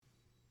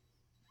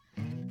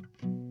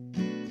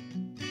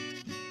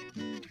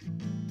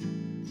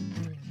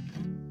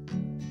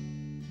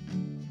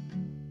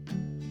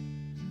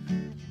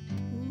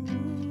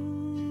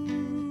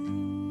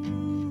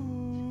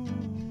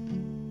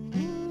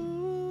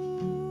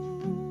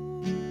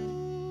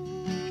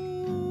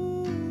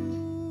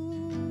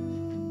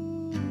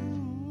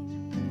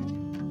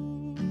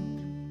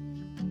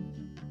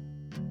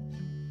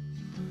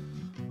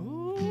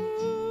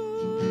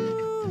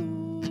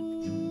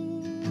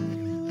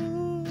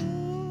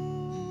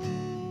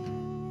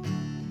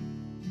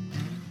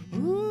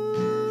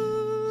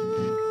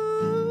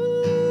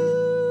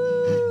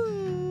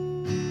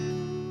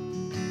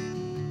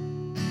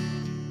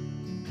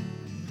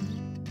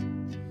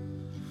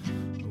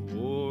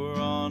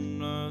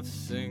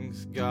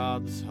sings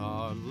God's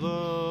heart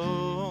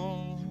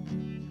low.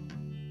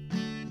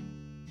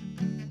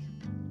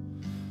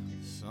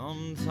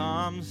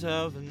 Sometimes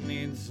heaven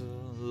needs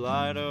a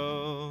light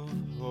of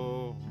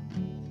hope.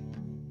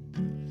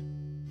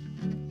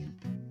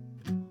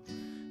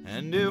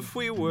 And if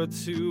we were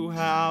to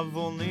have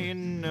only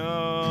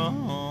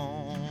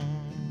known,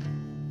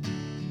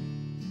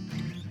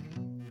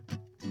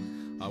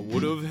 I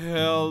would have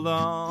held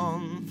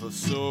on for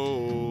so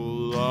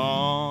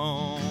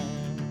long.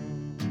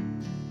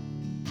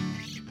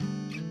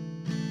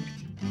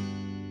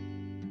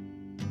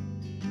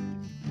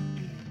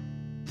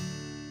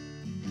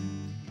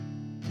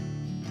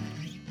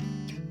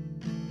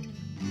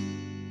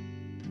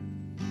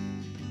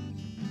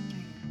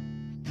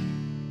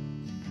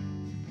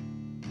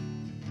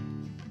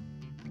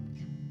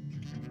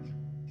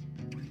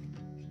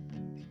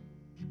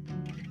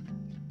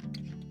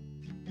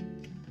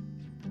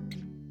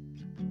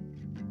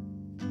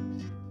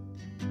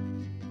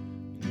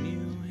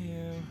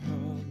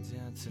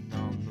 Dancing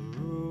on the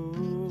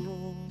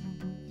roof,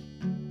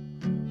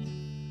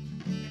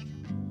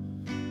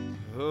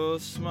 her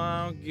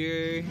smile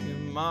gave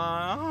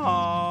my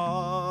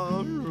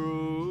heart rooms.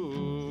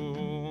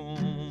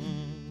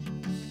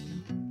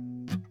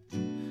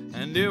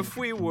 And if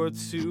we were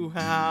to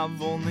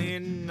have only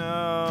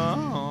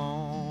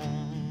known,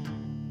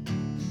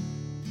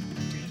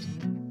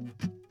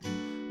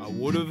 I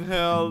would have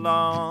held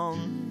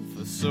on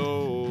for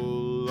so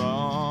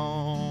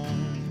long.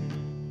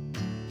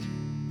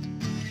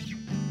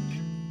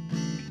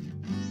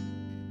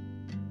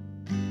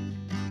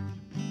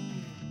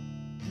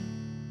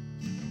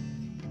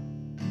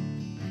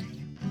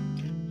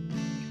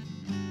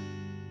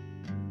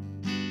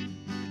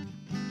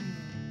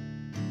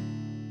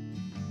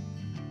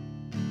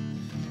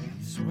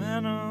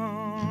 When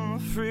a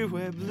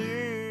freeway bleeds,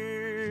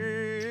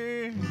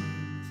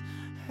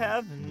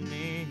 heaven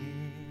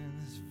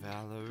needs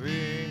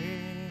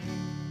Valerie.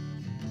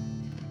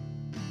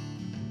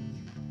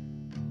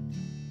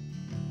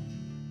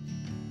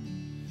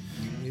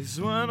 It's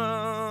when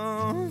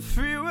a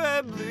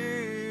freeway bleeds,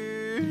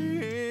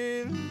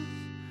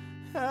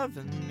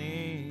 heaven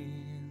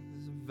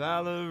needs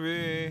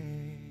Valerie.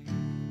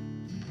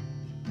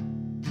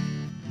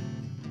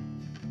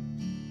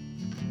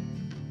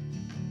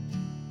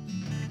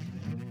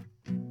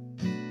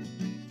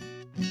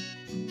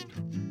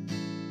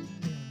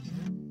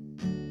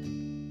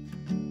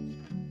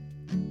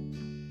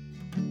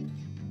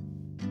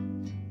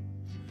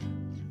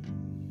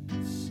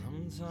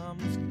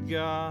 Sometimes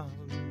God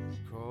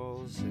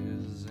calls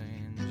his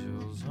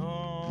angels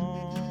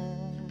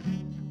home.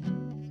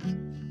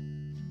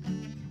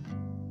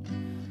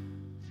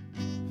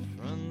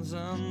 Friends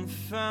and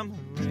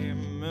family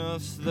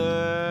miss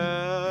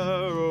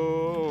their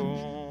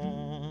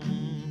own.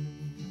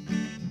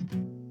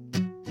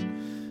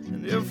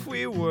 And if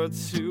we were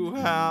to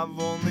have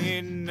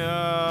only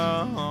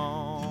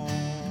known,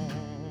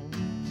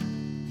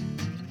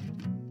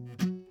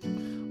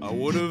 I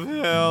would have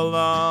held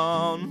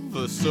on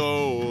for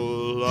so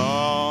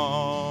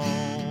long.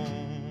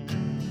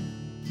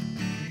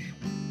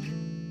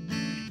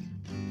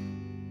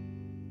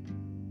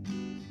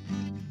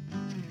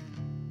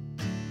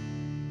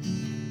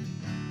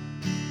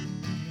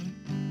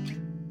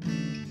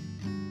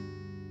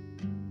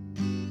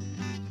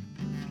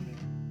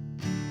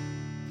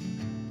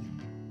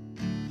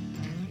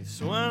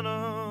 It's when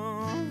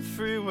a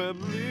freeway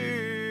bleeds,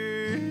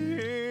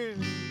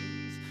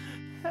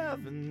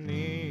 heaven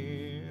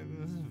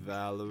needs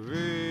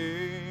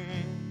Valerie.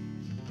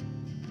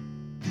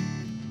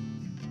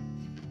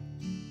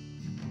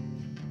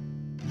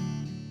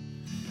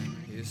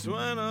 It's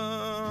when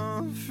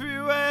a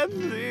freeway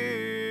bleeds,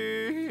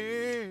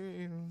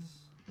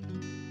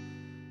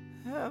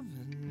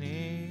 heaven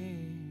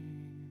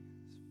needs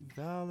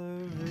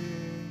Valerie.